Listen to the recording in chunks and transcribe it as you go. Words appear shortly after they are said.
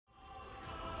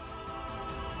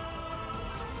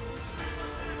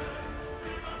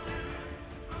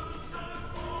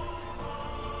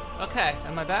Okay,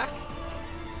 am I back?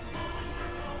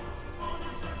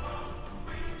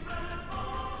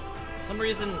 For some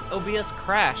reason, OBS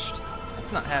crashed.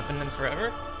 That's not happening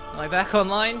forever. Am I back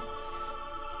online?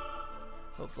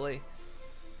 Hopefully.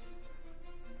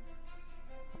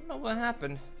 I don't know what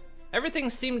happened. Everything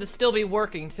seemed to still be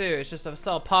working too. It's just I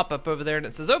saw a pop-up over there and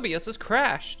it says OBS has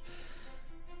crashed.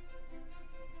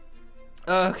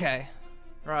 Okay.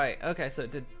 Right. Okay, so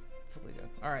it did fully go.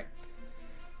 Alright.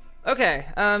 Okay,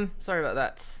 sorry about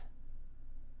that.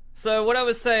 So what I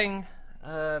was saying,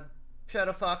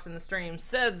 Shadow Fox in the stream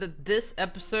said that this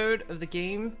episode of the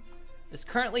game is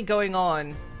currently going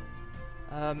on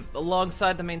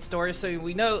alongside the main story. So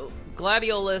we know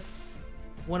Gladiolus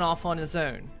went off on his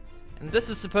own. And this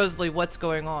is supposedly what's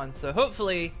going on. So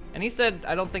hopefully, and he said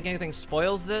I don't think anything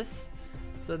spoils this.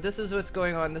 So this is what's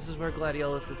going on. This is where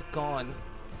Gladiolus is gone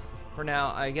for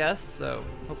now, I guess. So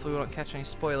hopefully we don't catch any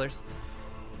spoilers.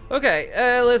 Okay,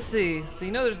 let's see. So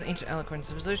you know there's an ancient Alicorn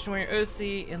civilization where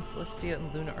OC and Celestia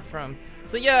and Luna are from.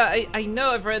 So yeah, I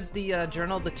know I've read the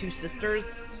journal of the Two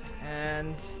Sisters,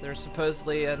 and there's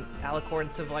supposedly an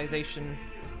Alicorn civilization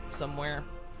somewhere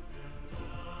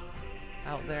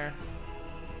out there.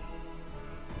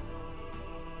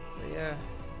 So yeah.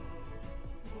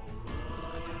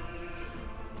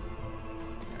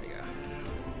 There we go.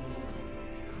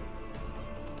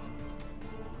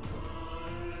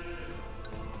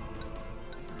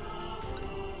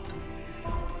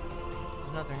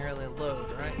 Nothing really load,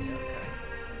 right? Yeah, okay.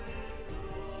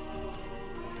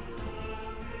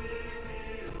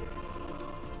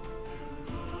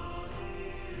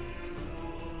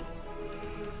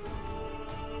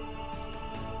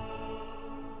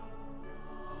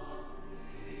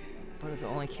 But is it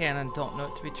only canon? Don't know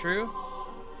it to be true.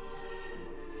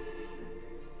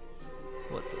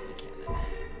 What's only canon?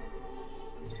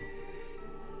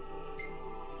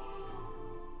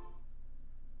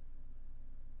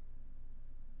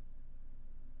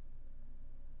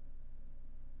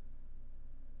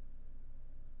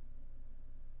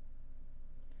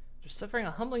 Suffering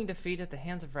a humbling defeat at the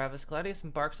hands of Ravus, Gladius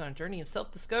embarks on a journey of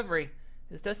self-discovery.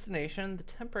 His destination, the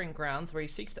Tempering Grounds, where he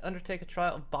seeks to undertake a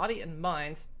trial of body and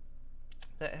mind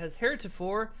that has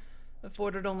heretofore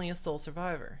afforded only a sole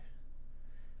survivor.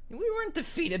 And we weren't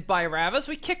defeated by Ravus,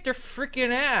 we kicked her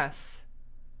freaking ass.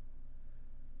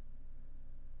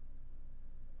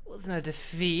 It wasn't a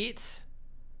defeat.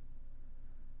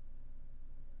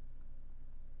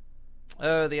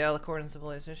 Oh, the Alicorn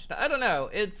civilization. I don't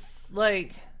know. It's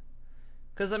like,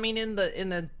 because I mean, in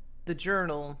the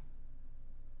journal,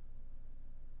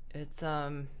 it's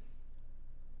there's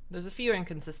a few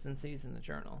inconsistencies in the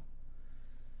journal,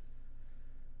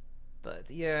 but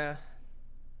yeah.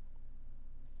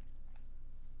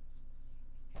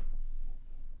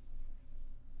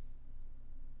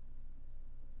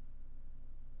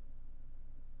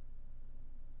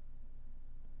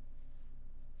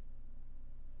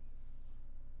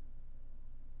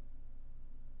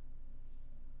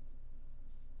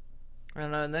 I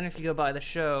don't know, and then if you go by the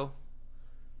show,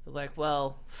 they're like,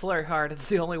 well, Flurryheart is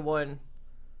the only one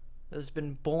that's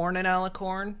been born in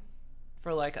Alicorn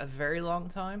for like a very long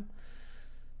time.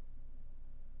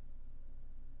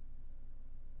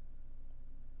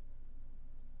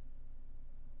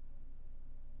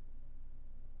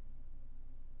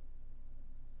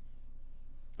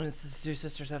 And the two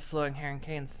sisters have flowing hair and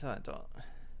Cadence don't.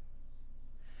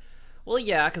 Well,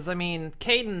 yeah, because I mean,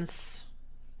 Cadence,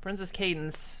 Princess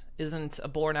Cadence, isn't a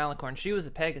born Alicorn. She was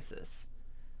a Pegasus.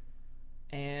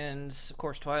 And, of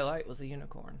course, Twilight was a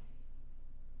unicorn.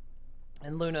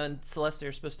 And Luna and Celestia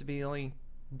are supposed to be only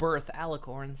birth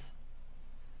Alicorns.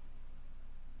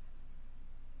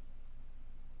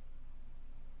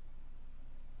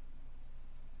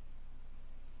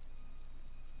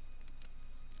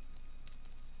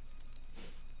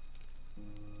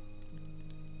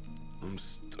 I'm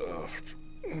stuffed.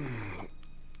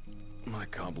 My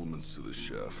compliments to the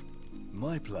chef.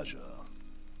 My pleasure.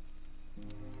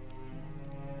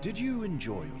 Did you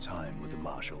enjoy your time with the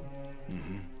Marshal?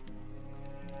 Mm-hmm.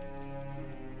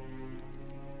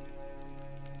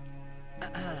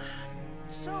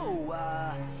 So,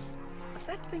 what's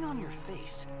that thing on your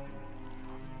face?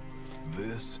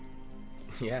 This?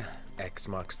 Yeah, X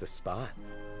marks the spot.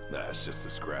 That's just a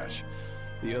scratch.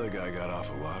 The other guy got off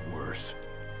a lot worse.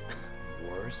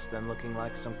 Worse than looking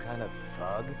like some kind of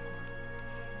thug?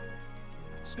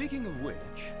 Speaking of which,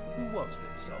 who was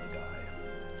this other guy?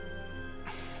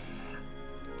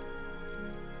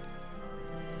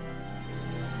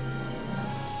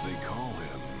 They call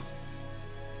him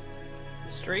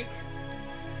Streak?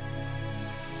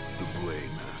 the Blade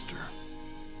Master.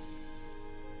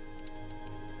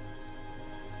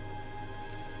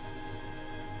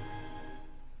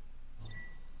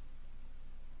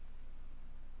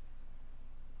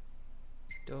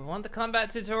 Do I want the combat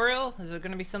tutorial? Is there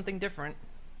gonna be something different?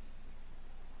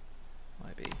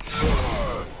 Might be.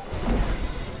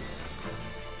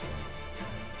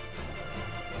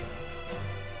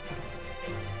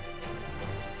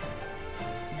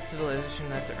 In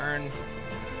Civilization, I have to earn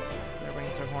their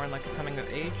wings are horn like a coming of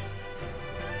age.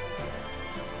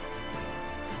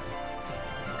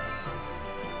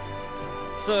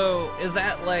 So, is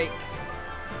that like,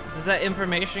 does that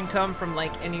information come from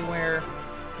like anywhere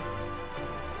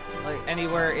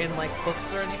in like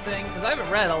books or anything? Because I haven't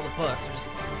read all the books,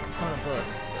 there's a ton of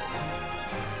books.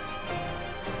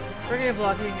 But... Brigade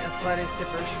blocking as Gladius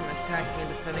differs from attacking and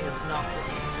defending as Noctis.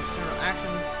 Their general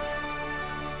actions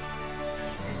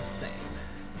are the same.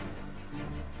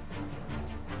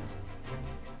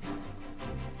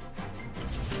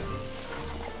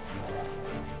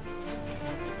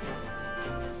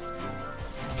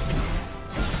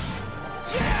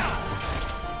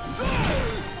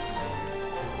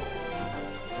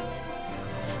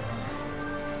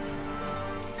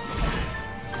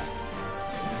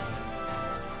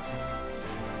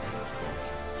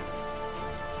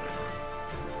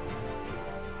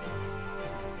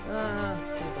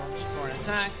 Let's see, launch for an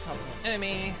attack, top of an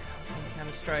enemy,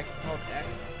 counter strike, hold X,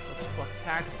 focus block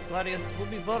attacks, but Gladius will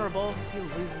be vulnerable if he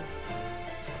loses.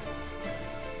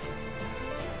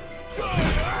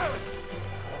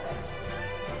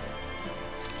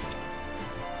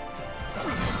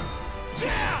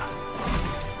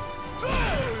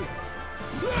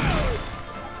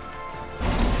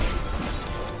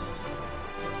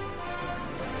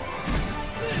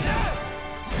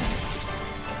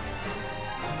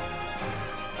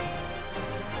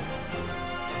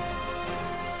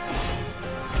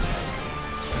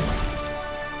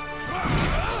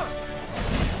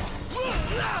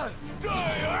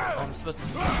 I'm supposed to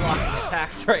be blocking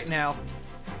attacks right now.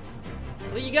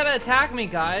 Well, you gotta attack me,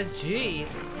 guys. Jeez.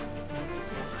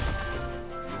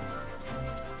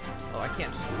 Oh, I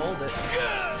can't just hold it. This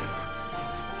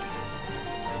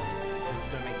is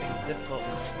gonna make things difficult.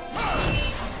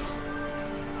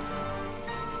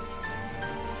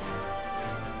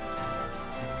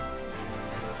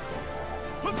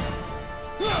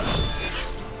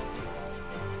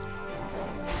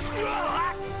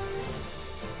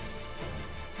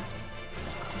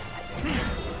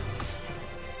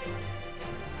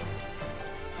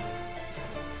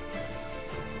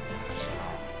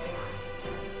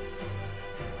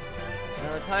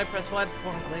 High press wide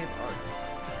perform glaive arts.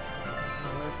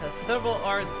 Lewis has several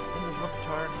arts in his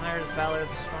repertoire, and higher his valor,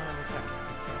 the stronger the attack.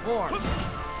 Form.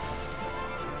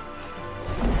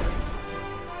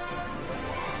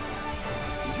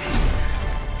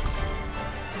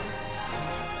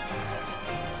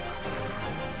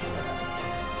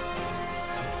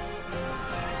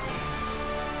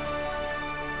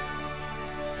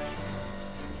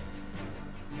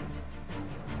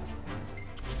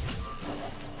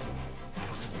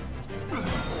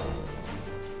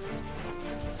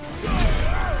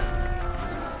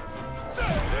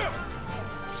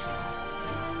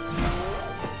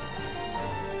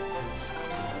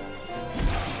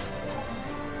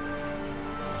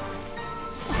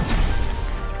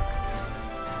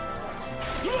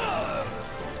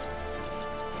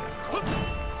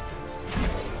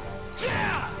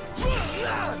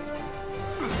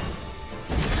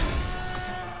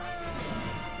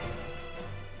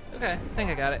 Okay, I think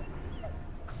I got it.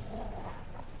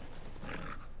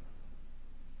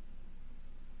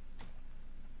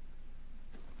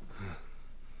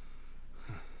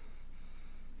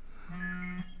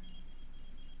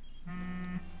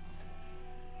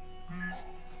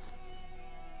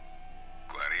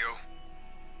 Gladio?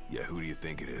 Yeah, who do you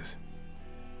think it is?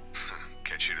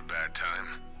 Catch you at a bad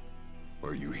time.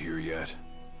 Are you here yet?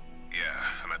 Yeah,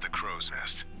 I'm at the Crow's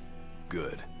Nest.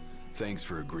 Good. Thanks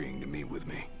for agreeing to meet with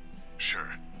me.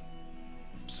 Sure.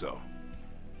 So,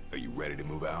 are you ready to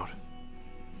move out?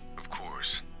 Of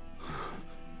course.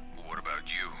 But what about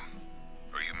you?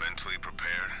 Are you mentally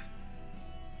prepared?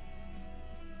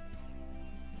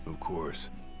 Of course.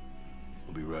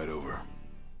 We'll be right over.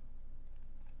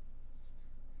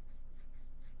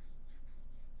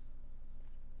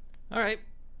 Alright,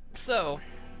 so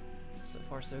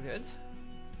far so good.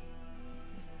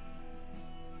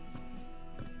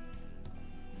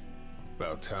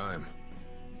 About time.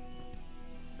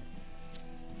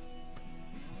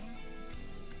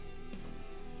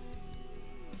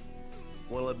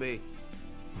 What'll it be?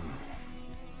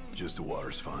 Just the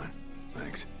water's fine.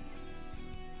 Thanks.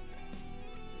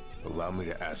 Allow me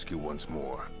to ask you once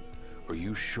more. Are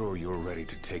you sure you're ready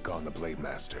to take on the Blade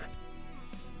Master?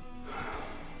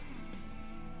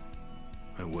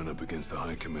 I went up against the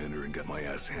High Commander and got my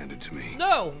ass handed to me.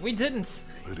 No, we didn't.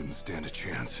 I didn't stand a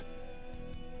chance.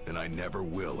 And I never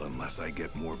will unless I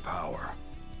get more power.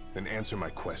 Then answer my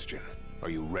question. Are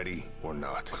you ready or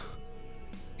not?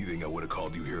 You think I would have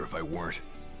called you here if I weren't?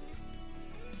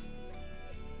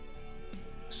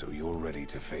 So you're ready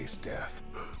to face death.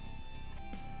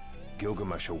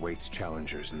 Gilgamesh awaits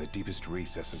challengers in the deepest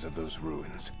recesses of those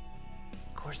ruins.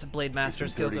 Of course, the Blade It's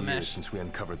Master's been 30 years Gilgamesh. since we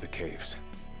uncovered the caves.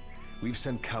 We've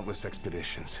sent countless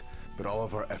expeditions, but all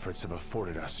of our efforts have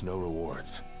afforded us no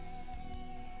rewards.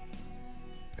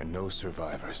 And no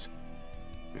survivors.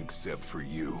 Except for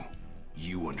you.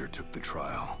 You undertook the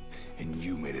trial, and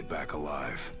you made it back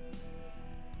alive.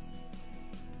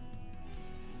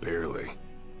 Barely.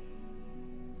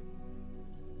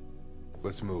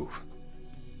 Let's move.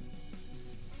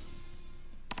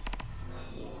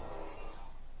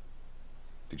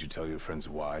 Did you tell your friends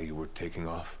why you were taking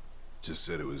off? Just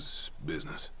said it was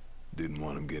business. Didn't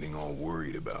want him getting all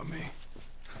worried about me.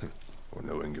 Or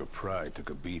knowing your pride took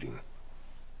a beating.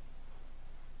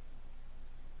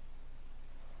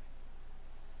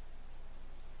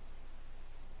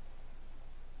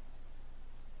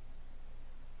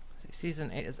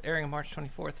 Season 8 is airing March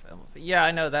 24th. But yeah,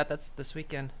 I know that. That's this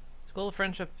weekend. School of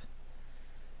Friendship,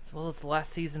 as well as the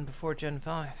last season before Gen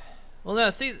 5. Well,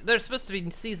 no, see, there's supposed to be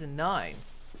Season 9,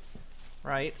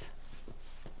 right?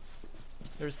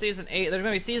 There's Season 8. There's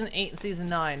going to be Season 8 and Season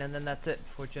 9, and then that's it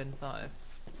before Gen 5.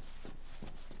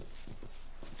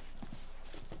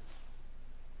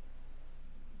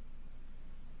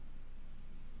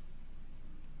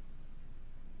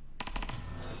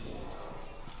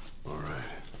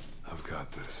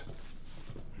 Got this.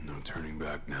 No turning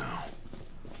back now.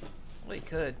 We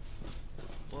could.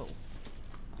 Whoa.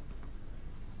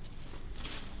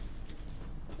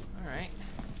 Alright.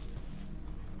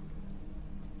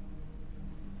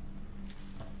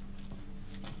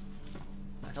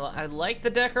 I like the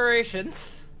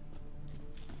decorations.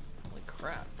 Holy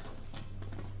crap.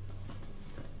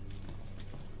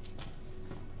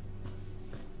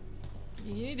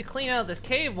 You need to clean out this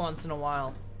cave once in a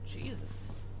while. Jesus.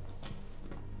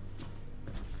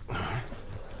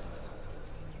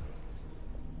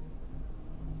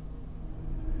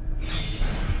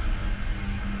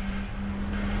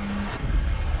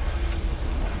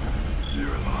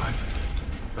 You're alive.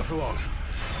 Not for long.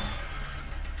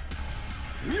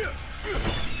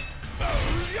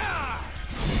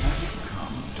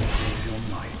 Come to prove your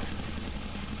might.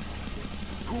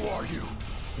 Who are you?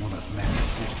 One of men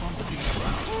who haunted these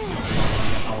grounds.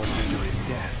 Our leader in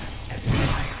death as in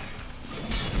life.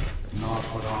 Not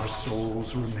but our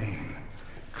souls remain,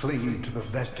 clinging to the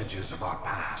vestiges of our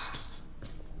past.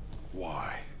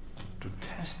 Why? To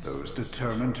test those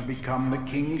determined to become the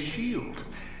King's shield,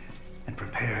 and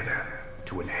prepare them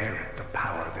to inherit the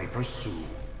power they pursue.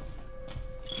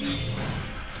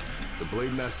 The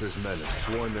Blade Master's men have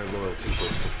sworn their loyalty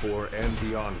both before and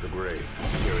beyond the grave,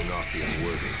 scaring off the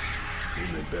unworthy.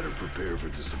 Then they better prepare for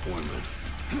disappointment.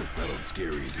 That'll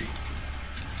scare easy.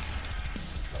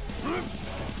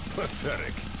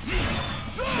 Pathetic.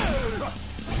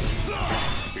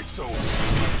 It's over.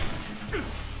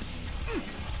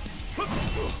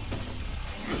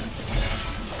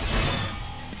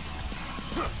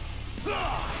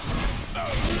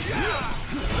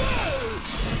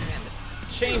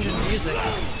 Change in music.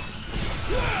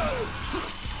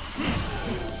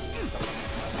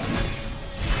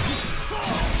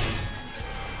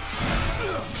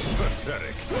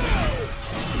 Pathetic.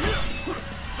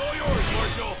 It's all yours,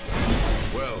 Marshal.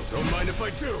 Well, don't mind if I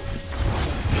do.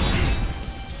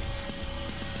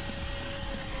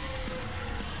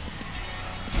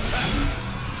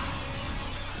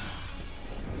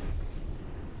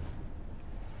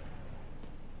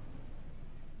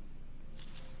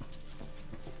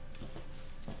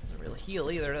 Doesn't really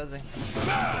heal either, does he?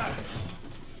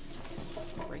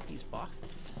 Break these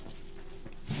boxes.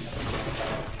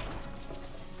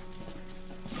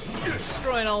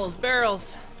 Destroying all those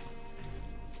barrels.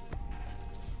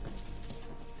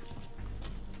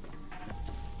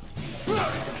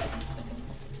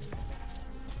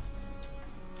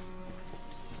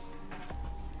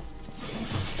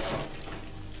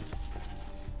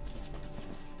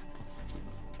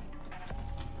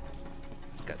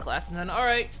 Got class and then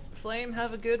alright. Flame,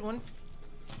 have a good one.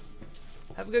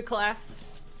 Have a good class.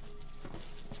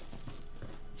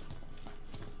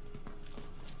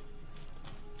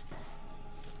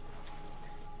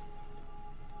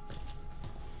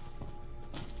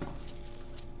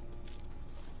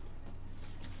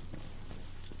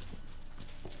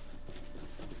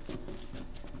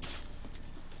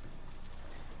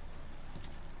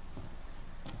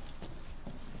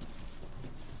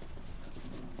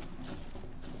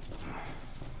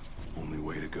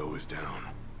 slow us down.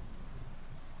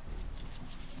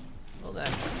 Well then.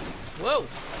 Whoa!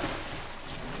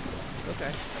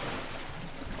 Okay.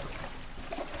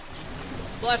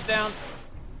 Splash down.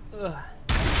 Ugh.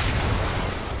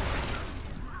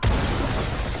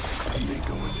 He ain't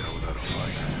going down without a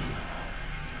fight.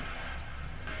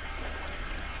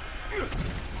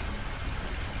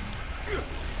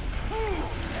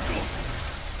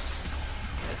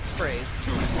 It's phrased.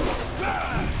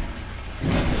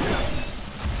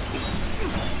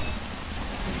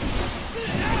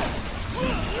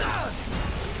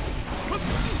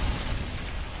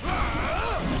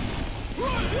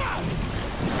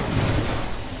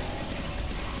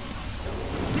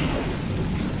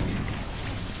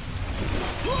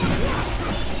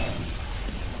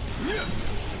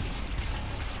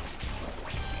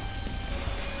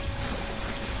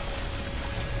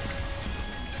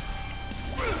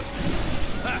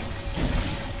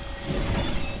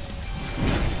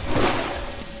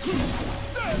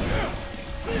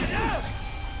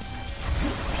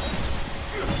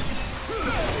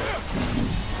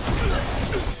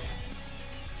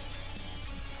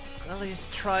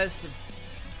 Gallius tries to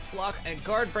block a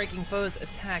guard breaking foe's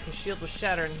attack. His shield will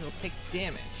shatter and he'll take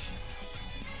damage.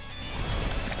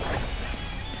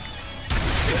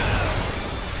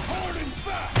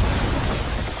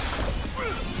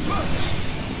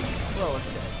 Well,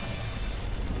 it's dead.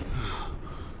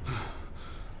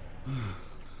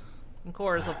 And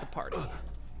Cor is of the party.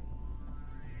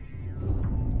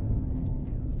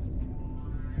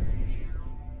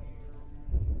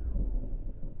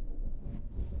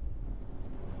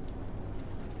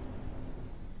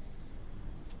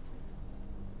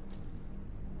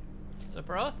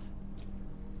 Sephiroth?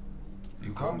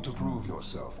 You come to prove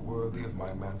yourself worthy of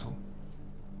my mantle?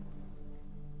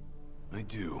 I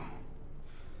do.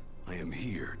 I am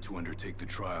here to undertake the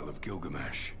trial of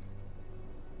Gilgamesh.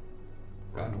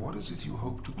 And what is it you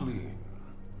hope to glean?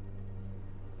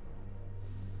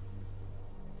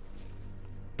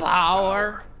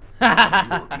 Power! You're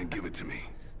gonna give it to me.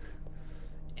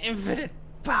 Infinite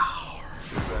power!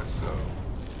 Is that so?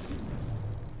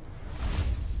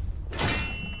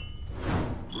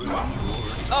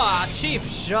 Ah, cheap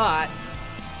shot.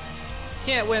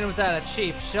 Can't win without a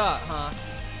cheap shot, huh?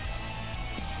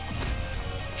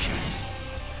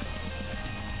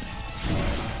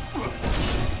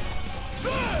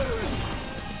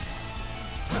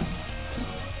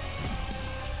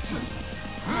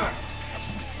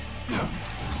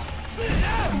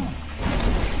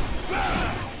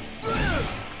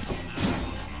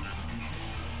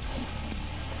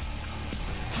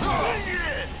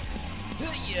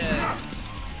 Yeah.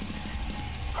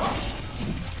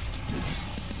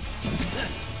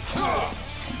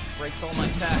 Breaks all my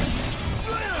attacks.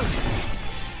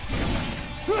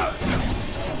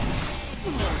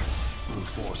 Brute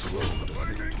force alone does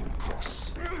little to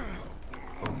impress.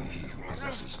 Only he who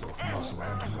possesses both muscle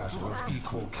and matter of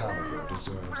equal caliber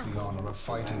deserves the honor of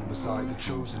fighting beside the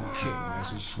chosen king as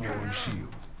his sworn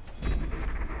shield.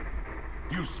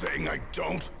 You saying I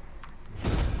don't?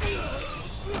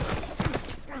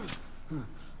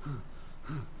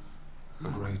 A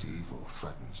great evil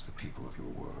threatens the people of your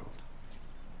world.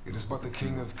 It is but the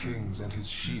King of Kings and his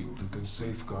shield who can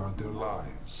safeguard their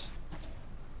lives.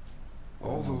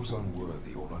 All those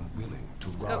unworthy or unwilling to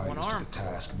got one rise to arm. the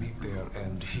task meet their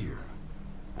end here,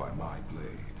 by my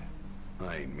blade.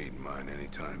 I ain't meeting mine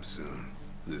anytime soon.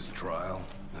 This trial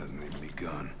hasn't even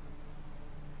begun.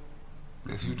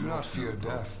 If you do not fear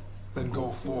death, then go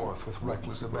forth with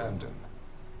reckless abandon,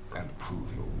 and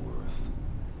prove your worth.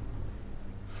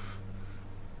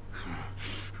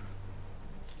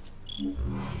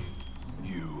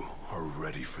 You are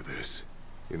ready for this.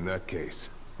 In that case,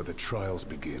 let the trials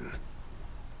begin.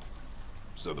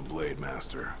 So the Blade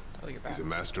Master. Oh, you're back. He's a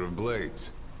master of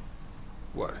blades.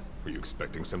 What? Were you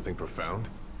expecting something profound?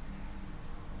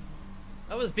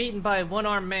 I was beaten by a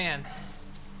one-armed man.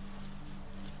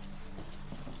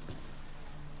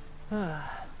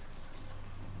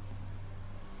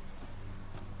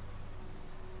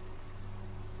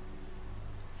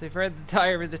 So you've read the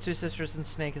Diary of the Two Sisters and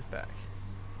Snake is back.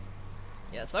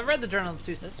 Yes, I've read the Journal of the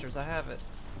Two Sisters. I have it.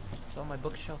 It's on my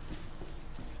bookshelf.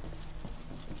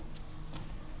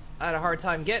 I had a hard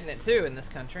time getting it too in this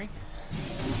country.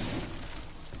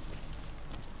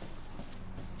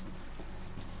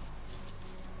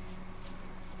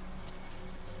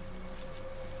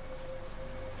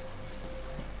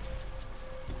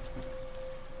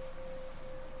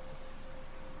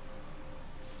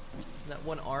 That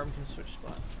one arm can switch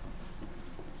spots.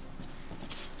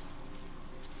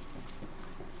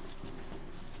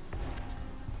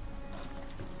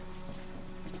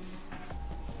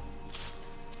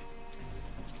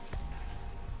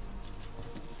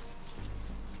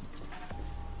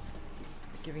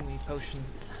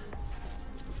 potions.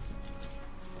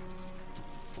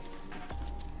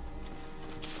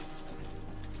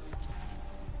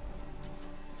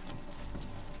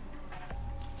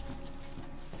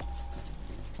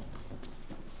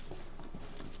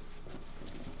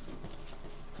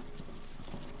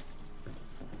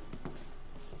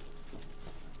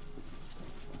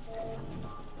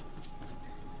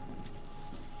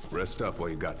 Rest up while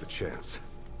you got the chance.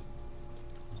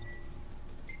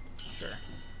 Sure.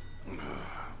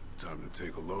 Time to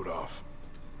take a load off.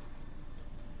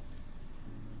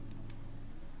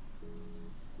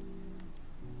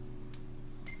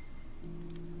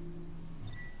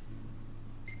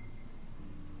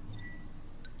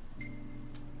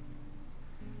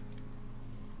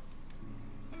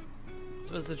 So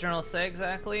what does the journal say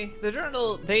exactly? The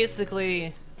journal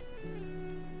basically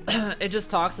it just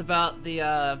talks about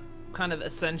the kind of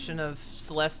ascension of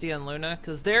Celestia and Luna,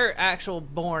 because they're actual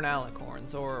born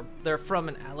Alicorns, or they're from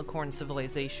an Alicorn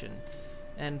civilization,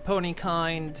 and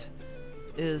Ponykind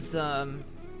is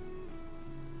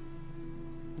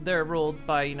they're ruled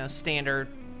by, you know, standard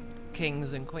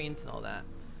kings and queens and all that,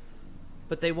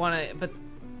 but they want to, but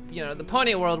you know, the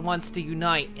Pony world wants to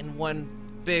unite in one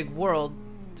big world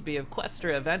to be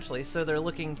Equestria eventually, so they're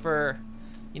looking for,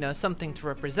 you know, something to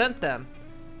represent them.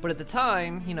 But at the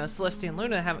time, you know, Celestia and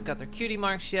Luna haven't got their cutie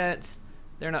marks yet.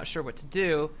 They're not sure what to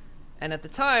do. And at the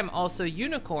time, also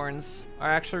unicorns are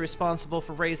actually responsible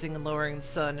for raising and lowering the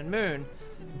sun and moon.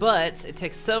 But it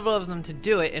takes several of them to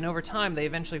do it, and over time they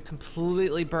eventually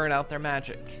completely burn out their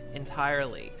magic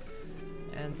entirely.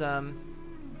 And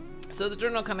so the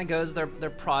journal kind of goes their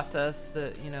process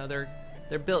that, you know,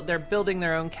 they're building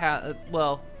their own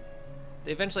well,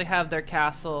 they eventually have their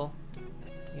castle.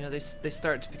 You know, they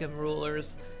start to become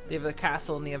rulers. They have a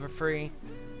castle in the Everfree,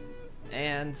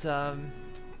 and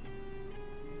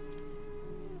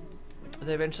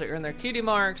they eventually earn their cutie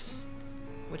marks,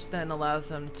 which then allows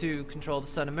them to control the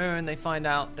sun and moon. They find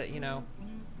out that, you know,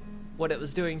 what it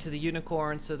was doing to the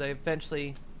unicorn, so they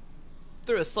eventually,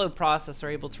 through a slow process, are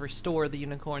able to restore the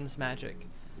unicorn's magic.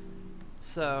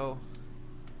 So,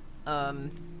 what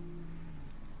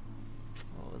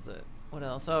was it? What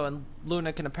else? Oh, and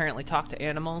Luna can apparently talk to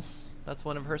animals. That's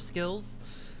one of her skills.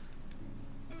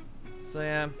 So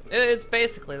yeah, it's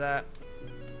basically that.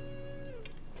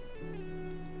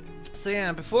 So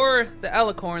yeah, before the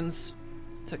Alicorns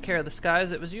took care of the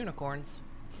skies, it was unicorns.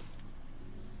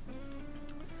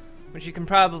 Which you can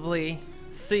probably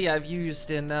see I've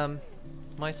used in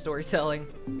my storytelling.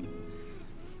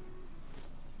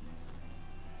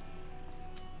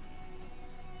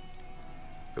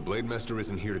 The Blade Master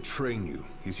isn't here to train you.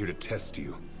 He's here to test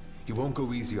you. He won't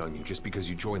go easy on you just because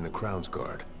you joined the Crown's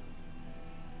Guard.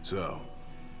 So,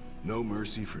 no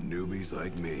mercy for newbies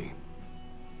like me.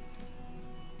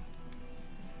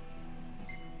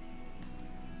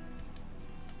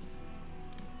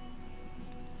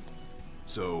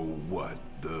 So what?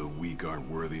 The weak aren't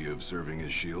worthy of serving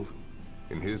as shield?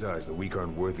 In his eyes, the weak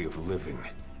aren't worthy of living.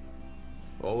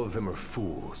 All of them are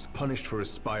fools, punished for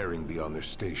aspiring beyond their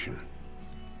station.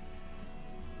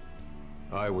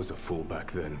 I was a fool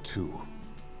back then, too.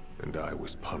 And I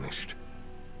was punished.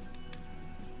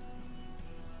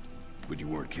 But you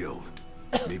weren't killed.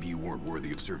 Maybe you weren't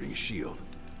worthy of serving a shield,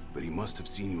 but he must have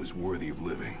seen you as worthy of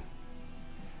living.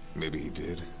 Maybe he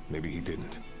did, maybe he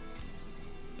didn't.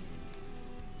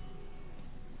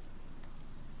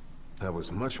 That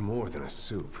was much more than a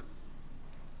soup.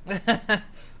 That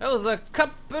was a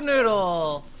cup of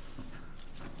noodle!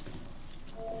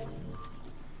 Well,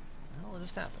 what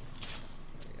just happened?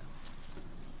 There you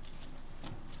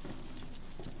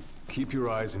go. Keep your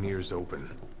eyes and ears open.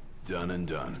 Done and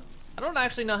done. I don't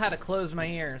actually know how to close my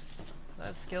ears. Is that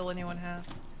a skill anyone has?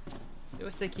 They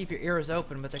always say keep your ears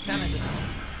open, but they kind of just...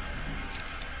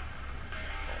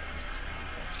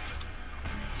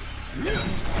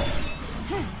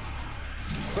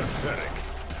 Pathetic.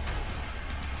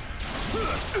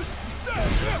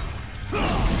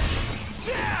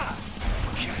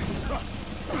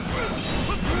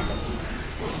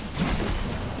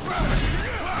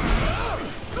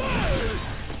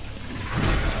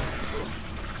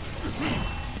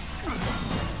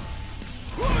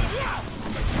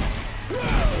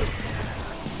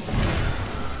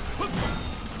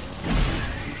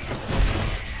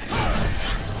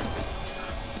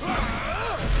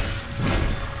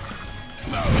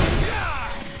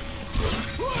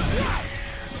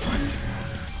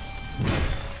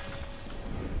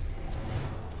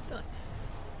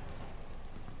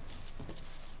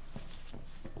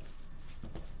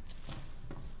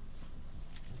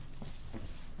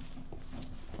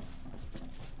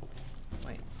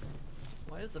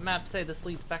 Why does the map say this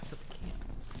leads back to the camp?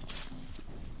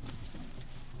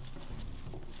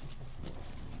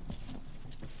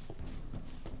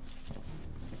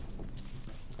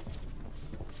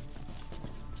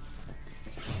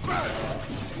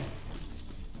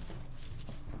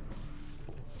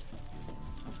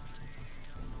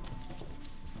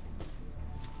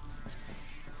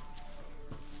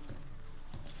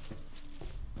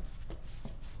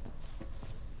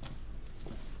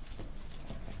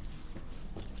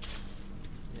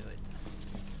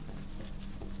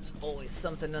 Always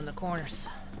something in the corners.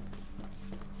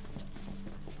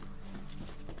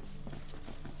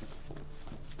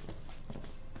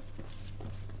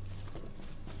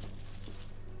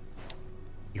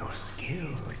 Your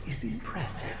skill is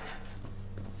impressive.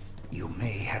 You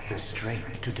may have the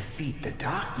strength to defeat the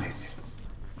darkness,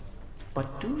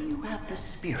 but do you have the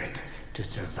spirit to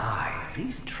survive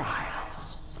these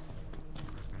trials?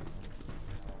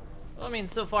 Well, I mean,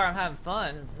 so far I'm having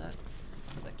fun. Does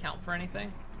that count for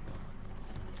anything?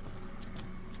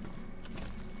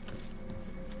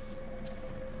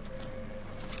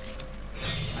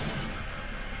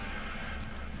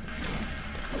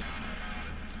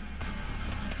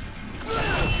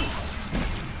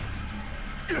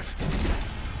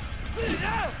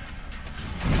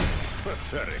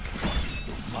 Pathetic.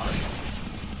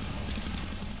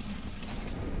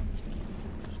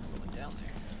 Going down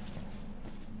there.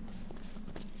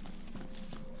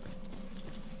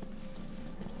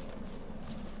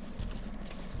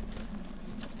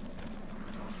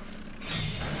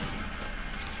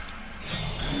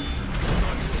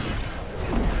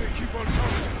 Hey, keep on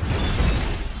coming.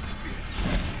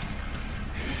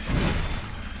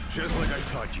 Just like I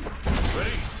taught you.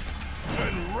 Ready?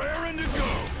 And raring to go.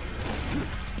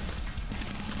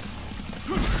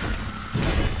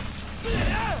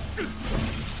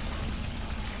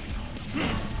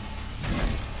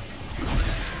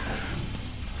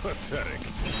 Pathetic.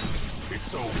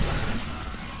 It's over.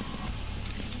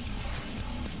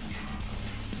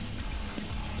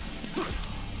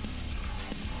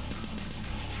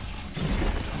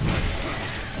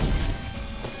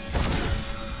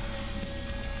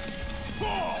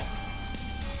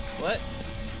 What?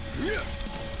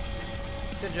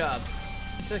 Good job.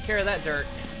 Took care of that dirt.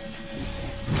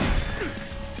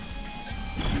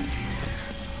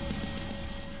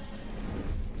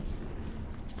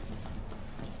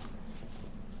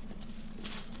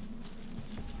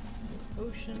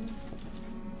 Ocean.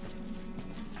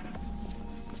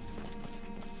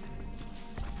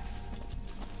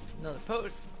 Another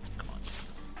potion. Come on.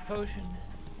 Potion.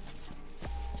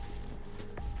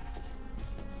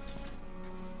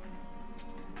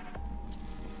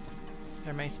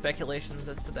 There are many speculations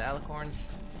as to the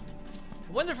alicorns.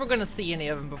 I wonder if we're gonna see any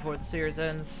of them before the series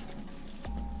ends.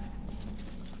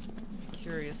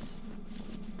 Curious.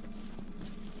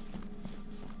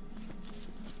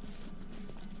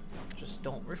 Just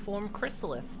don't reform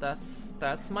Chrysalis.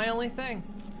 That's my only thing.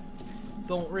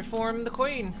 Don't reform the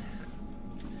Queen.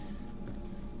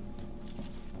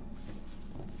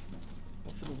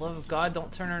 Well, for the love of God,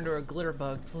 don't turn her into a glitter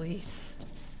bug, please.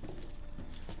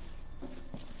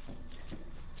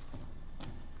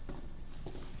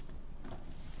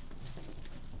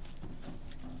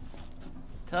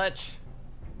 Touch.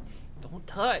 Don't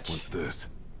touch. What's this?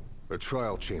 A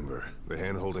trial chamber. The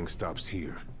hand-holding stops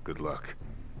here. Good luck.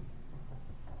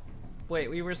 Wait,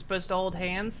 we were supposed to hold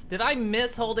hands? Did I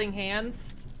miss holding hands?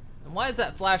 And why is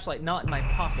that flashlight not in my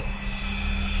pocket?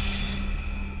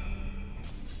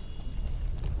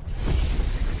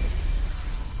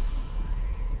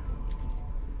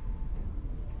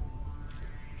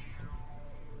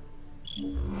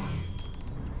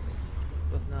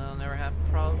 But no, that'll never happen,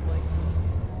 probably.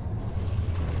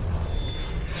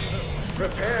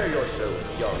 Prepare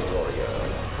yourself, young warrior,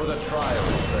 for the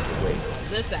trials that await.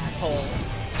 This asshole.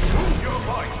 Prove your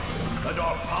might, and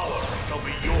our power shall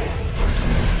be yours.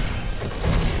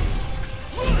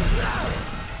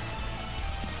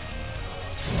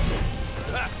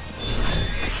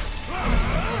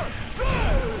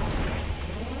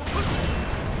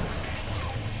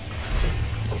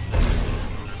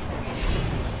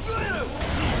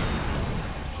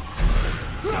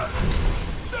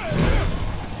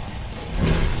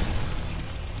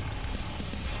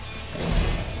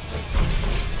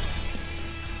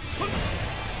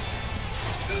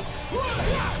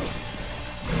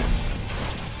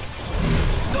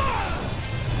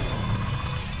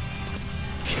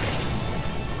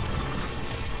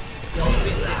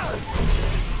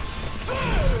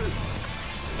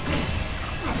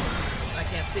 I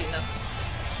can't see nothing.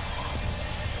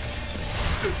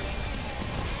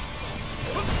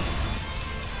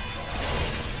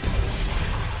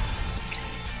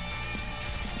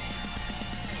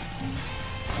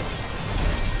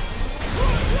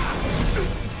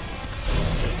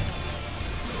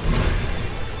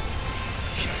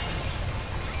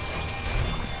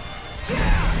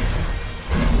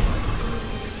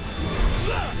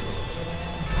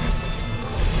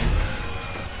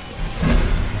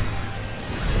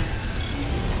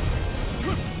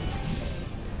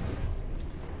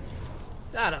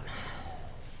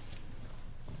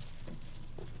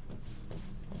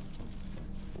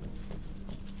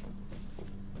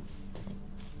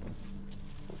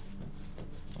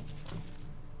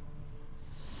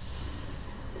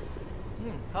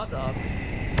 Hot dog.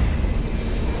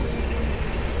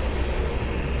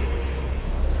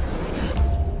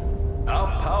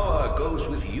 Our power goes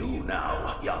with you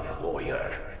now, young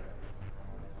warrior.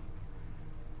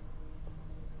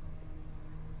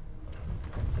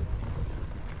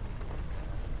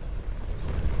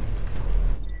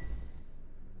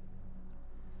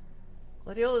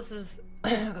 Gladiolus has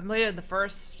completed the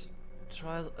first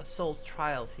Soul's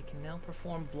trials. He can now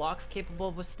perform blocks capable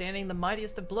of withstanding the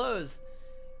mightiest of blows,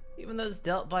 even those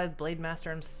dealt by Blade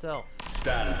Master himself.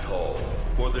 Stand tall,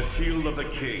 for the shield of the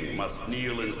king must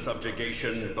kneel in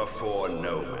subjugation before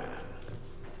no man.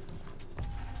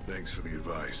 Thanks for the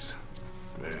advice,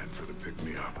 and for the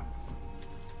pick-me-up.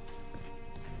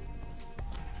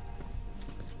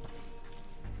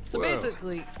 So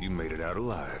basically... You made it out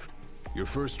alive. Your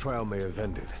first trial may have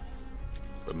ended,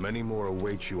 but many more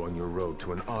await you on your road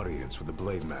to an audience with the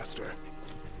Blade Master.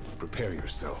 Prepare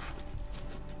yourself.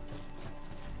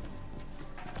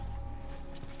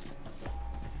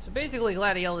 So basically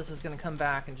Gladiolus is gonna come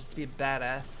back and just be a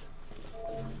badass.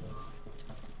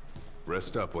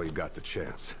 Rest up while you got the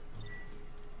chance.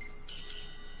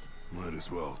 Might as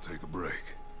well take a break.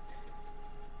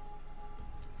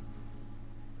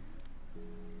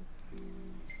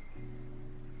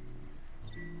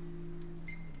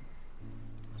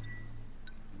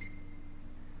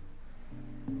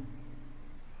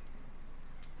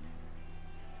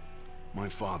 My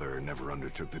father never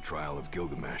undertook the trial of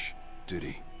Gilgamesh, did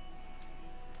he?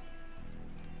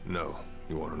 No.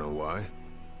 You want to know why?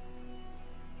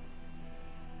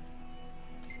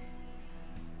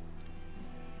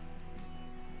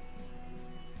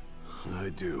 I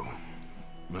do.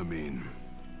 I mean,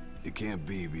 it can't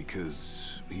be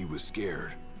because he was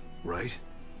scared, right?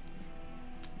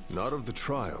 Not of the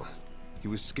trial. He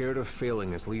was scared of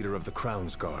failing as leader of the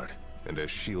Crown's Guard, and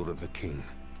as Shield of the King.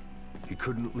 He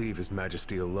couldn't leave His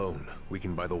Majesty alone,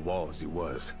 weakened by the wall as he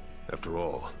was. After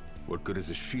all, what good is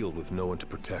a shield with no one to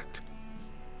protect?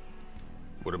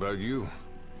 What about you?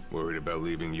 Worried about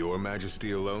leaving your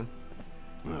Majesty alone?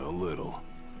 A little.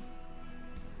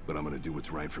 But I'm gonna do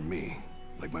what's right for me,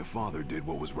 like my father did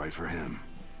what was right for him.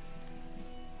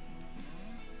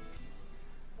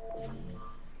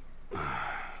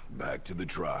 Back to the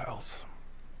trials.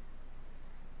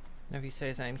 Whenever you say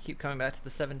his name, keep coming back to the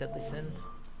 7 deadly sins.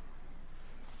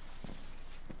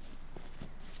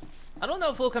 I don't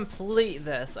know if we'll complete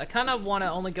this. I kind of want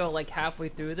to only go like halfway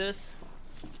through this,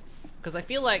 because I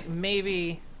feel like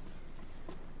maybe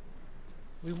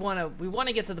we want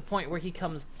to get to the point where he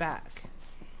comes back,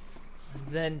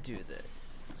 and then do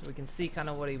this, so we can see kind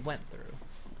of what he went through.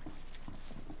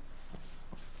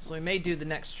 So we may do the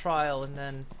next trial and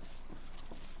then.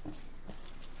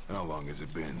 How long has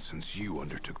it been since you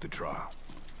undertook the trial?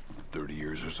 30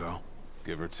 years or so?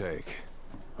 Give or take.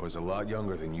 I was a lot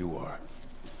younger than you are,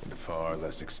 and far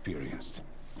less experienced.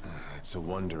 It's a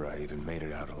wonder I even made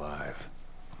it out alive.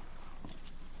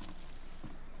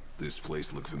 This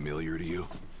place look familiar to you?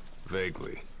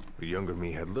 Vaguely. The younger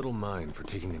me had little mind for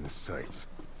taking in the sights.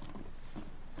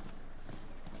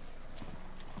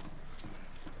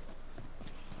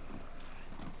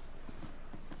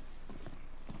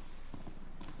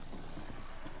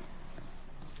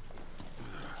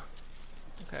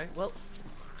 Okay, well.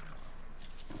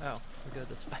 Oh, we go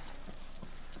this way.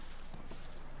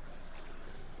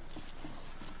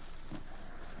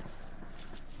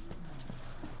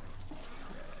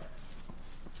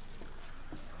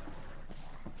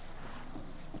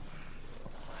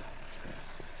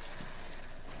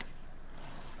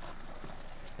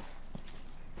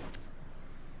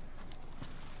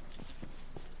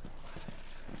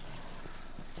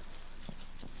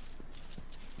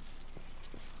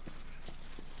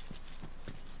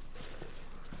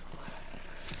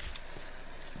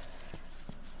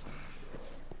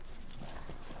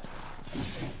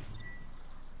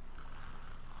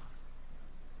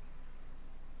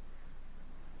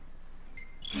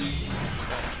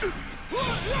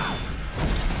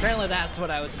 Apparently that's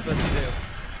what I was supposed to do.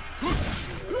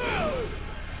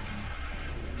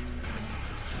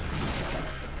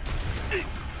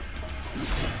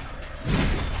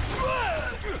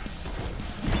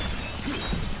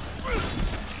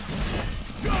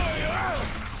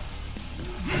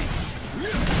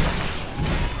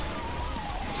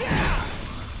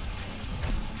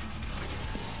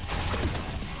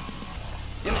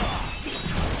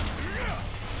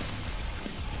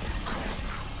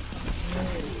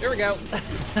 Here we go.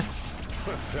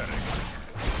 Pathetic.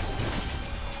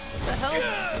 What the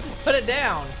hell? Put it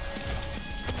down.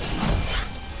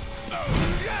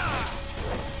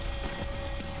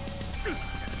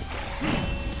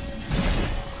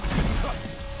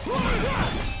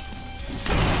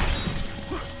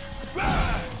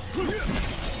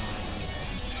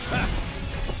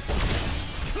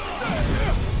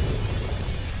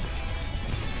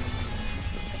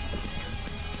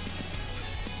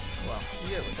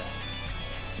 alright with that.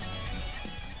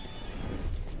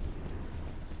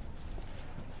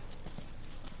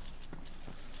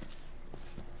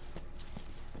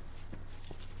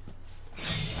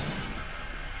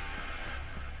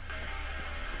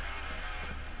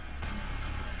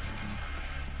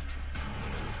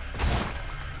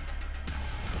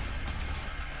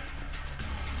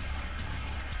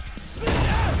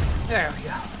 There we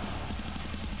go.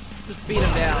 Just beat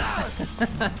him down.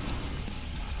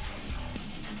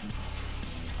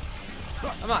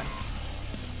 Come on.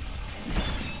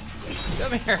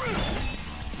 Come here.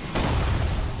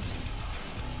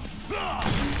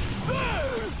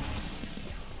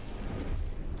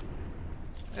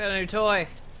 I got a new toy.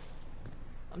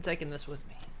 I'm taking this with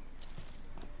me.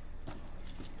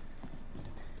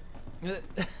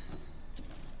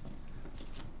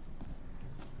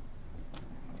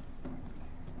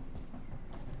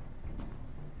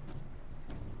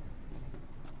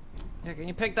 Yeah, can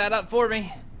you pick that up for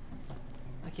me?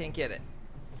 I can't get it.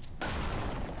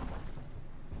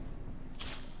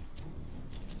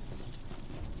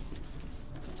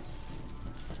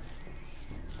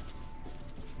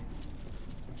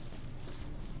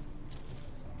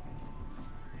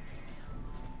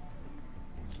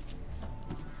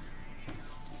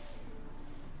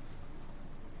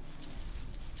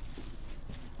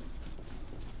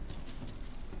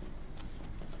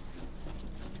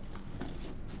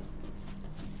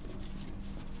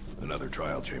 Another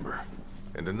trial chamber.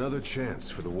 And another chance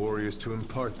for the warriors to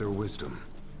impart their wisdom.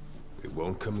 It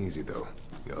won't come easy, though.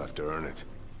 You'll have to earn it.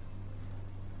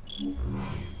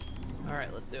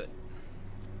 Alright, let's do it.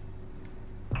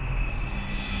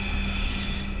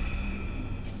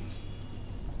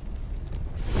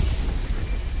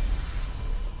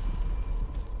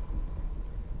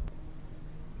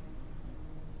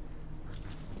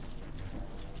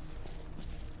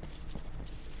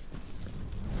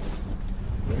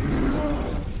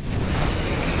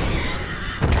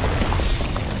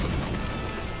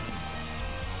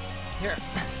 Here.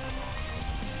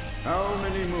 How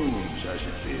many moons has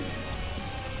it been?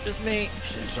 Just me.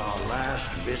 Since our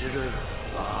last visitor?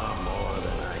 Far more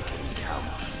than I can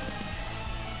count.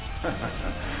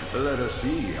 Let us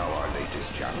see how our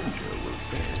latest challenger will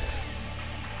fare.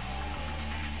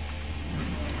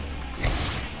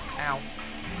 Ow.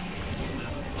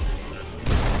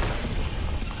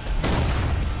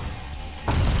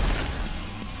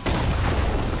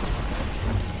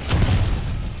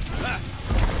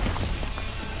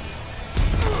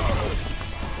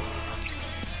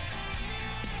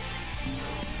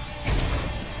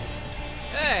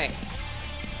 Hey!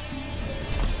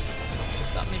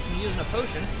 Stop me from using a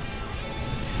potion.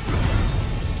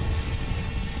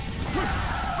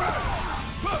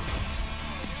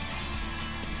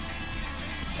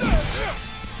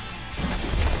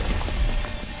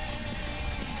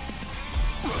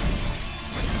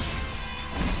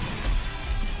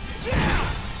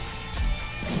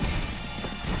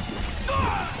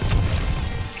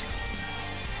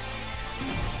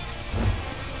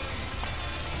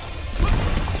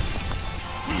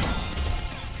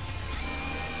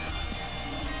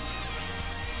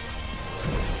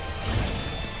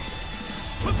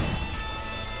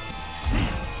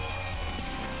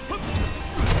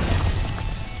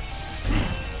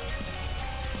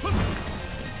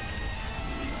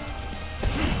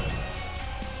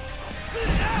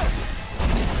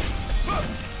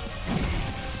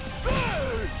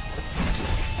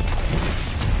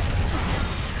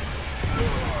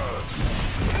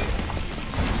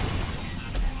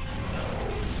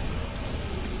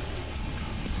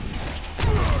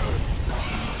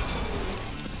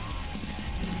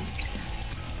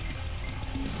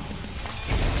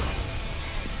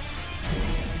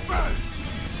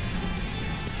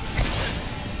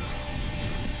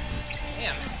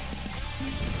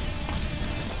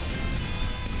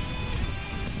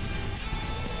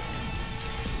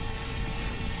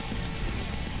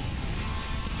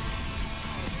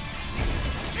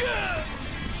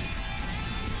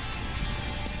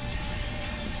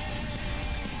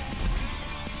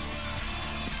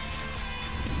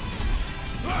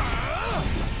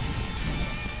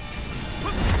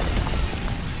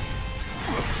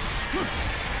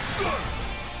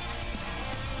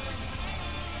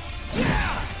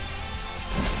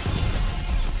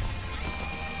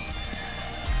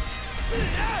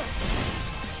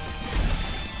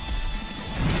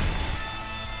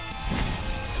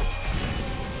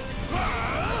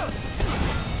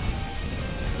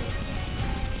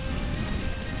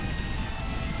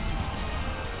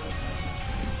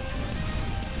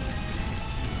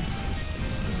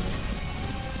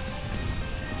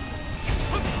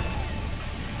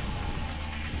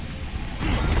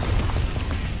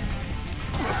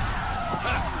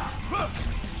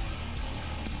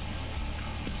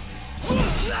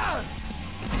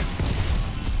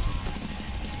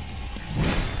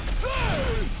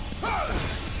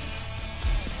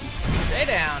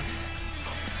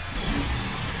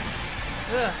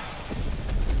 Ugh.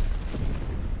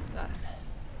 Got it.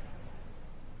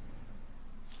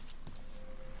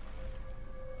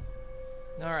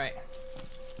 Alright.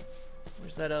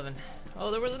 Where's that oven? Oh,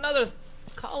 there was another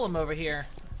column over here.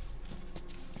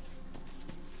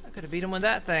 I could have beat him with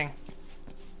that thing.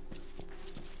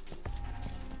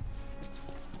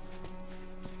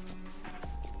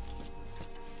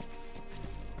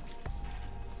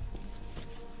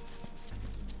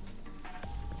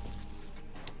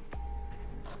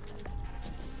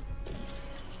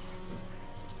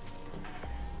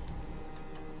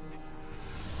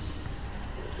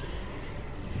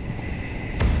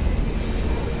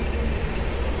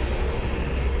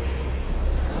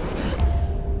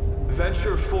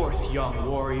 Venture forth, young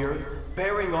warrior,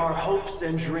 bearing our hopes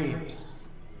and dreams.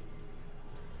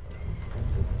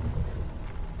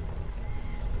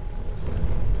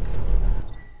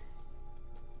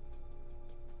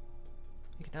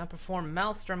 He can now perform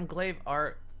Maelstrom glaive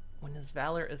art when his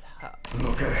valor is high.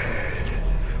 Look ahead,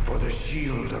 for the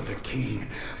shield of the king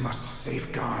must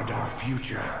safeguard our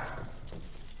future.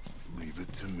 Leave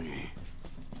it to me.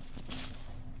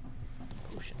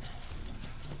 Potion.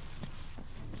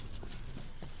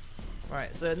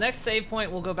 Alright, so the next save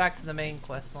point we'll go back to the main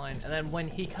quest line, and then when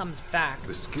he comes back...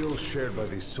 The skills shared by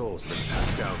these souls have been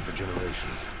passed down for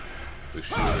generations. The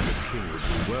shield of the king would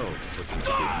do well to put them to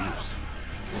good use.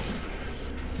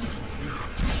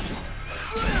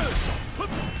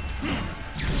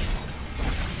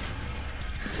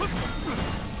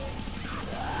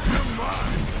 Come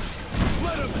on!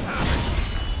 Let him have it!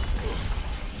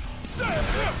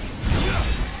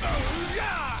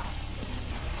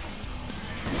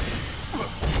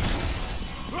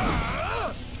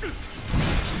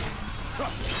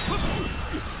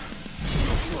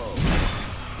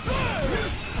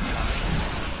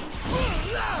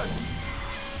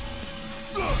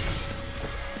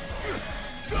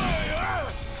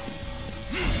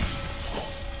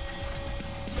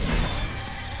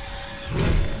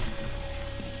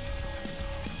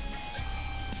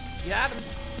 You have him.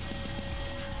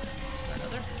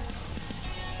 Another.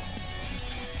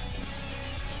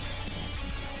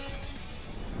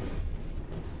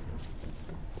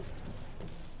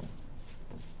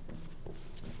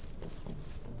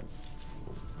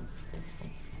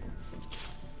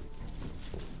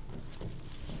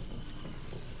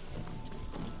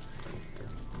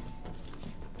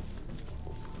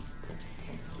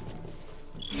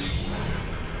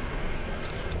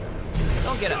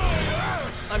 Don't get up.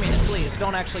 I mean, please,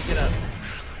 don't actually get up.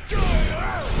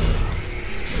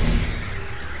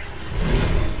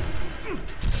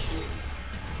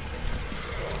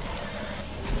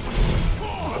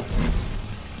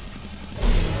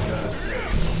 Gotta say,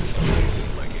 this place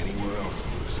isn't like anywhere else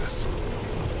in Lucis.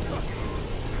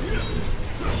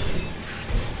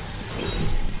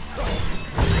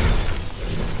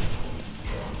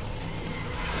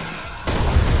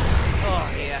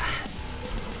 Oh, yeah.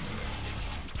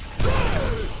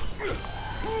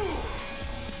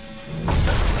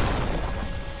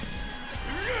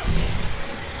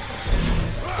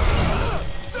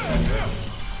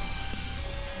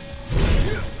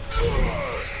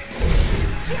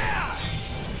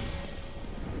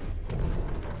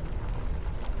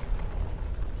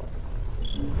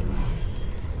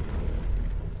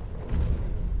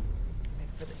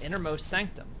 For the innermost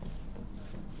sanctum.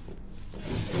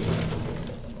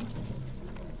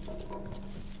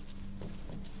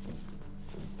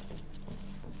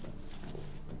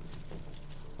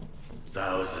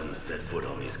 Thousands set foot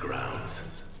on these grounds.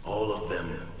 All of them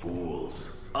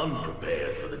fools,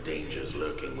 unprepared for the dangers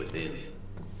lurking within.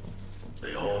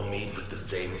 They all meet with the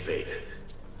same fate,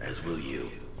 as will you.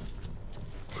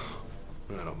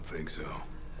 I don't think so.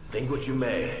 Think what you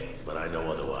may, but I know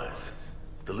otherwise.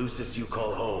 The Lucis you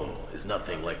call home is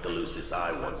nothing like the Lucis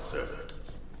I once served.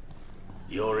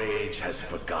 Your age has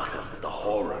forgotten the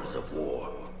horrors of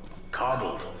war,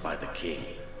 coddled by the king,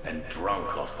 and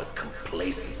drunk off the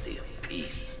complacency of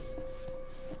peace.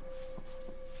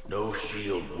 No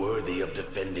shield worthy of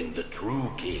defending the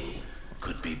true king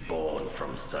could be born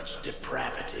from such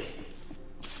depravity.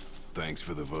 Thanks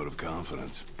for the vote of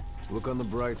confidence. Look on the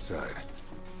bright side.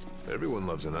 Everyone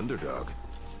loves an underdog.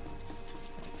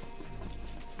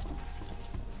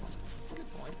 Good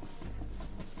point.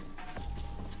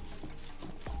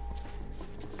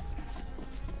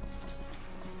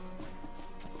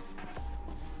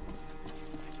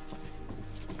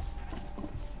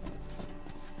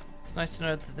 It's nice to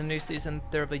know that the new season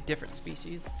there will be different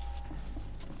species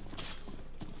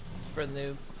for the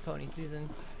new pony season.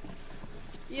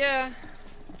 Yeah.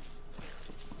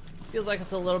 Feels like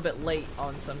it's a little bit late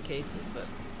on some cases, but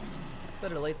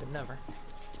better late than never.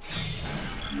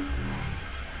 A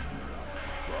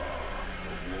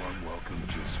warm welcome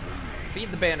just for me.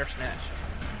 Feed the Bandersnatch.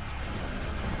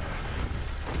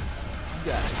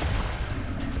 You got it.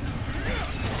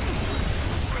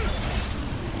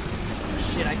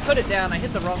 Shit, I put it down. I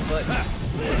hit the wrong button.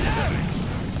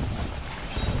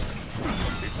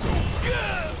 It's over.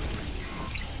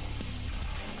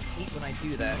 I hate when I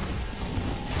do that.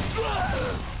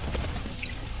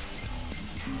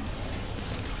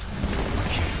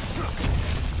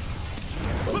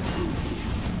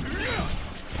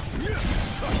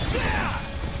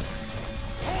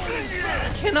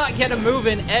 I cannot get a move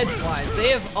in edgewise. They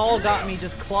have all got me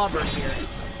just clobbered here.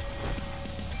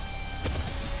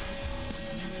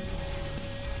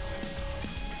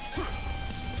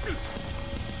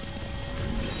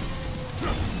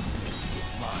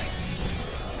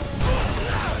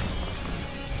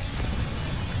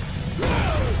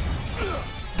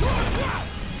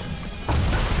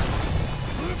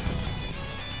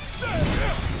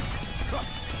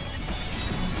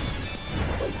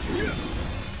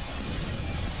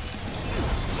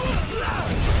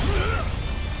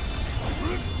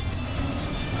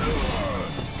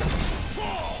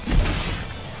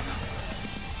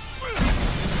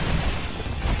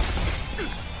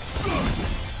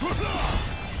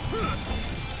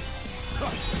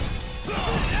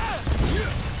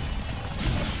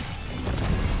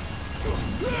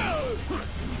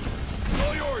 It's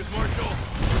all yours, Marshal.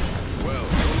 Well,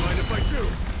 don't mind if I do.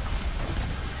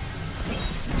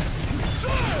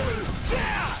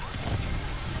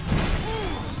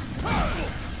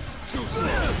 Too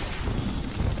slow.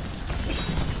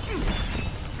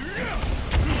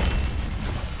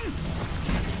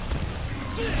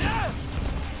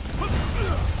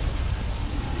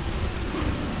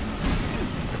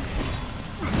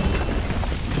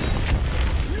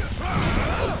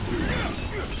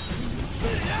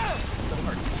 So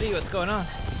hard to see what's going on.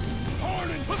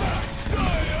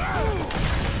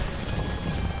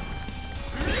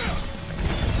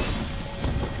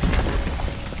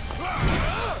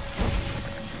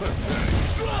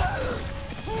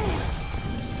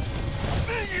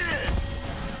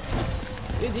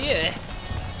 Good idea.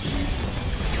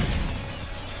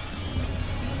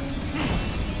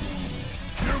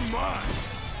 You're mine.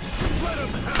 Let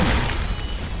him have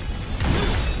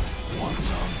it. Want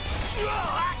some?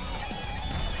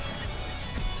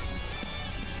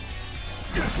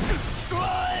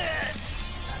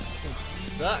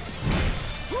 Suck.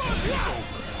 It's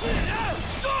over.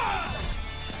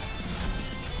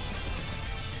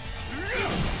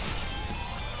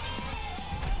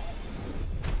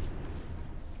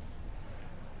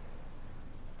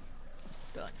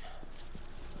 Done.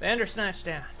 Bandersnatch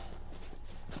down.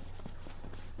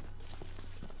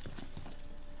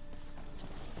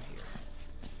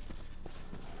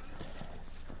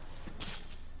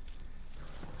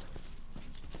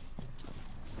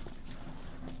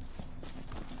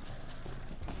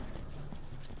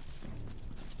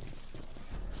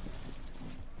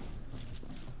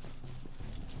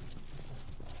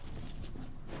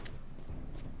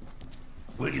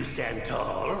 Will you stand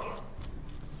tall?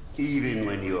 Even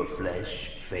when your flesh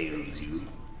fails you?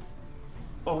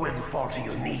 Or will you fall to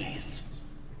your knees?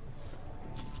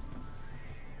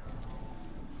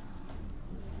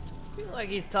 I feel like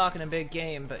he's talking a big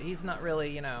game, but he's not really,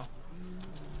 you know.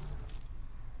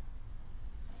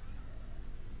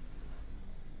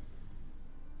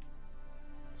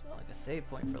 It's not like a save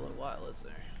point for a little while, is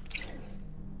there?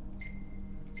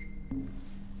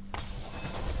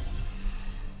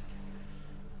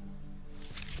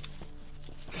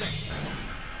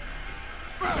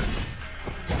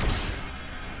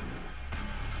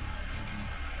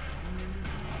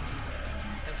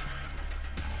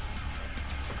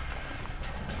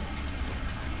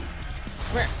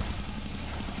 Where?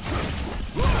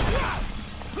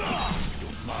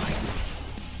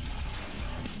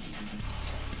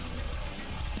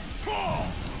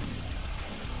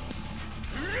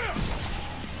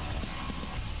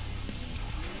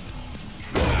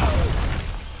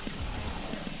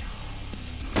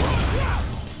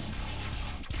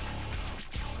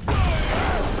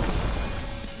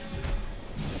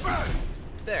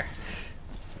 There.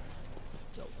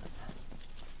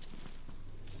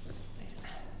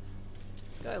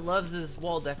 Guy loves his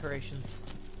wall decorations.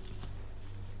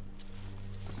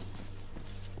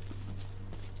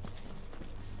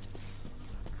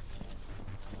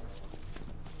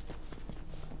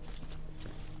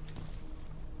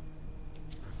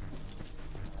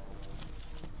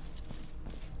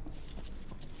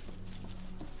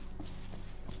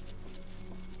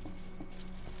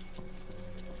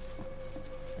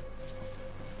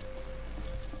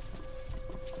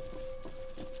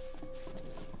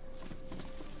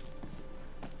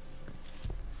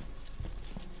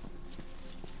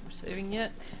 saving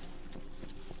yet.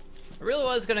 I really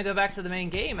was gonna go back to the main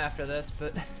game after this,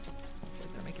 but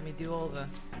they're making me do all the...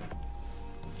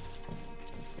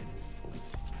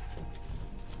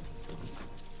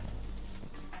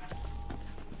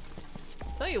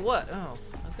 Tell you what, oh,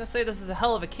 I was gonna say this is a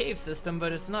hell of a cave system,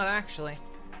 but it's not actually.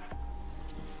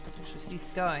 Actually see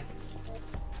sky.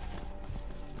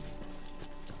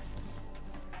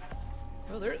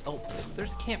 Oh,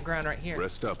 there's a campground right here.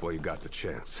 Rest up while you got the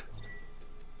chance.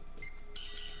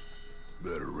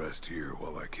 Better rest here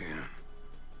while I can.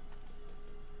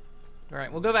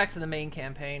 Alright, we'll go back to the main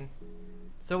campaign.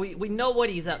 So we know what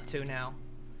he's up to now.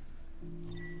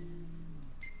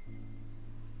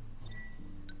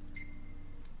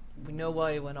 We know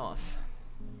why he went off.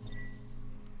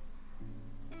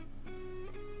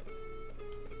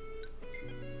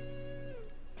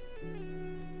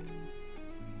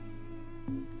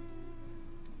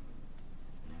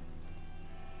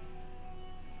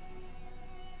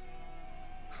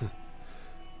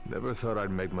 Never thought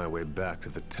I'd make my way back to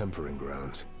the tempering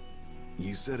grounds.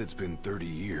 You said it's been 30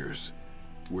 years.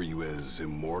 Were you as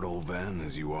immortal then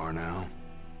as you are now?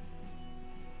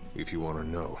 If you want to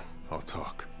know, I'll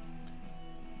talk.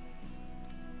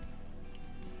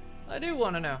 I do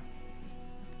want to know.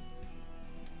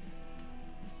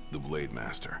 The Blade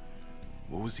Master.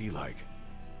 What was he like?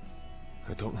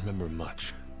 I don't remember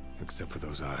much, except for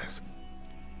those eyes.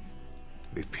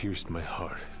 They pierced my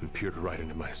heart and peered right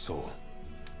into my soul.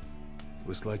 It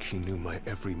was like she knew my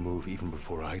every move even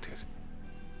before I did.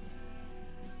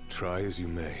 Try as you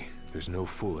may, there's no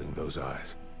fooling those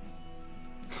eyes.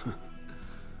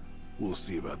 We'll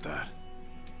see about that.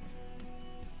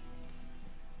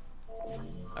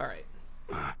 Alright.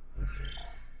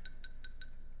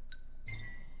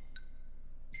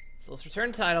 So let's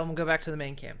return to title and we'll go back to the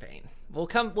main campaign. We'll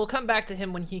come back to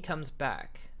him when he comes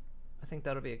back. I think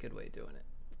that'll be a good way of doing it.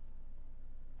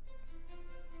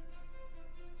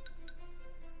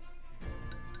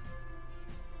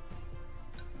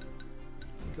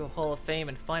 Go Hall of Fame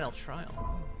and final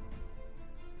trial.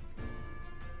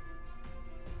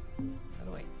 How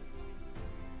do I...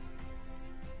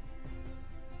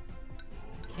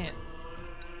 Can't.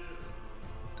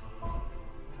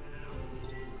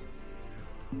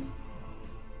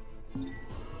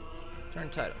 Turn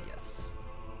title, yes.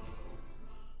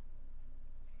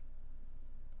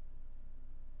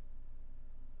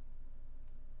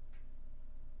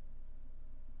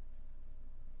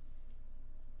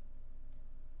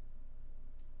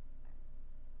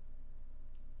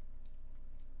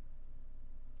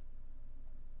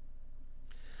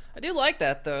 I do like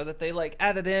that though, that they like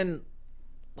added in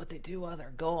what they do while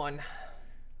they're gone.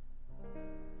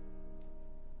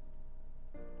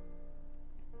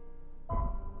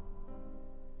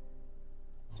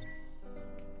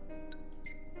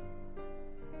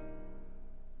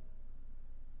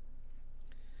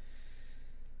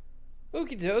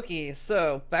 Okie dokie,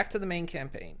 so back to the main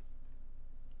campaign.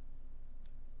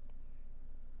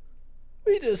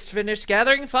 We just finished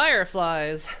gathering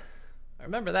fireflies. I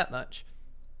remember that much.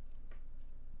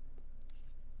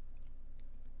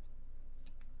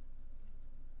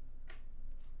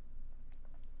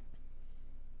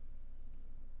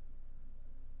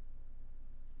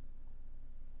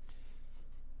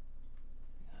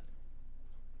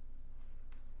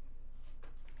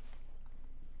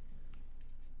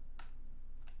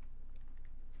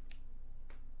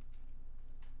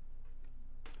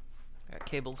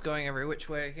 Cables going every which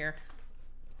way here.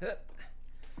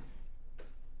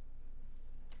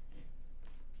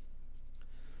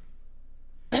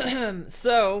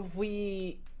 So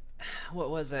what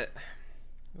was it?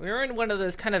 We were in one of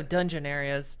those kind of dungeon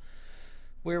areas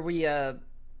where we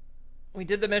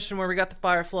did the mission where we got the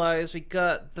fireflies, we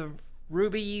got the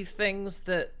ruby things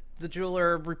that the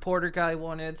jeweler reporter guy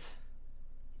wanted,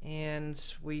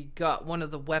 and we got one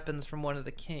of the weapons from one of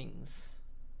the kings.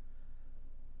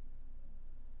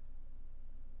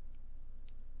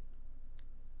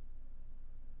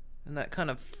 And that kind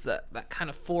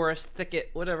of forest thicket,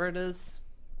 whatever it is.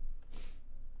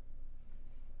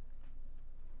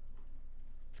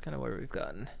 It's kind of where we've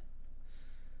gotten.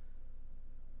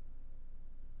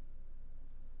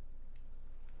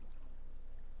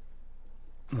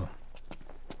 Oh.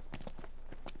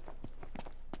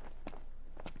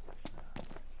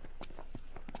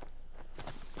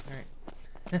 Alright.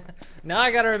 Now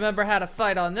I gotta remember how to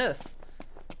fight on this.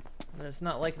 And it's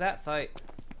not like that fight.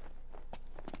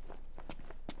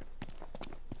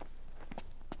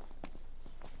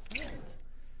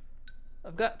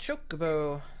 I've got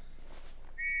Chocobo.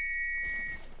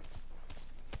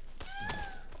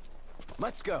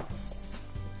 Let's go.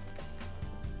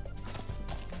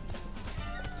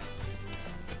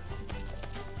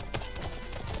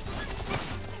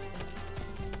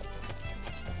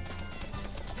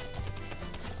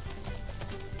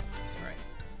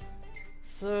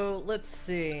 So let's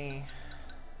see.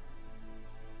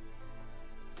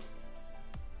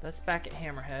 That's back at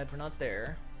Hammerhead. We're not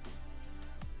there.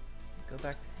 Go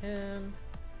back to him.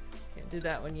 Can't do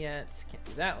that one yet. Can't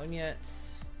do that one yet.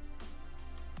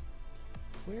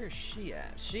 Where is she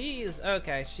at? She's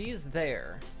okay. She's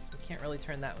there. So we can't really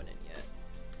turn that one in yet.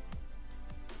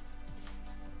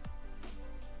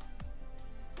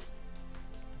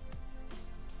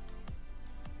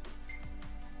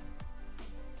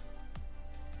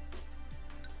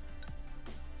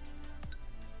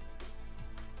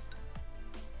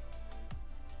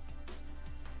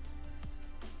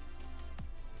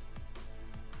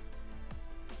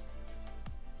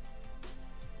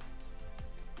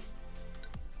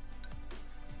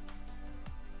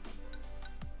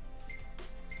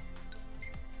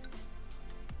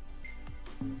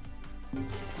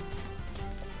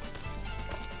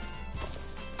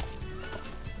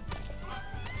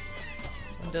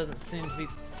 Doesn't seem to be.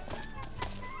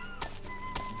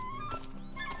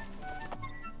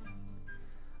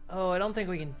 Oh, I don't think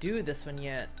we can do this one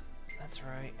yet. That's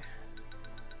right.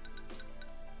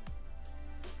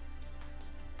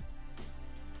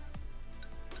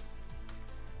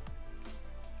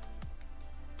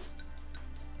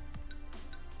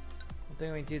 I don't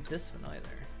think we can do this one either.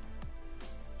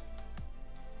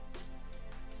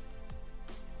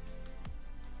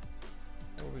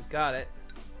 Oh, we've got it.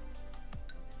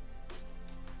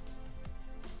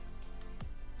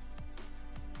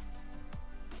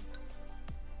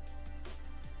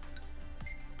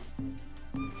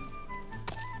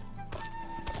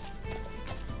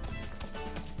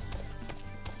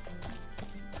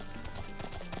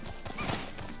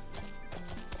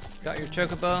 Got your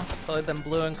chocobo, colored them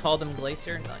blue and called them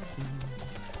Glacier. Nice.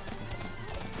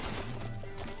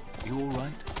 You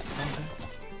alright, Hunter?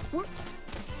 What?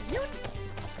 You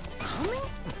coming?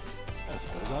 I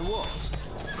suppose I was.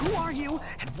 Who are you,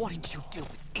 and what did you do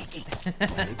with Iggy?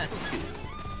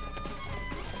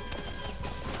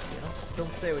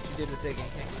 Don't say what you did with Iggy.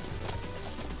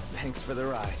 Thanks for the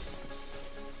ride.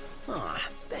 Aw,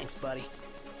 thanks, buddy.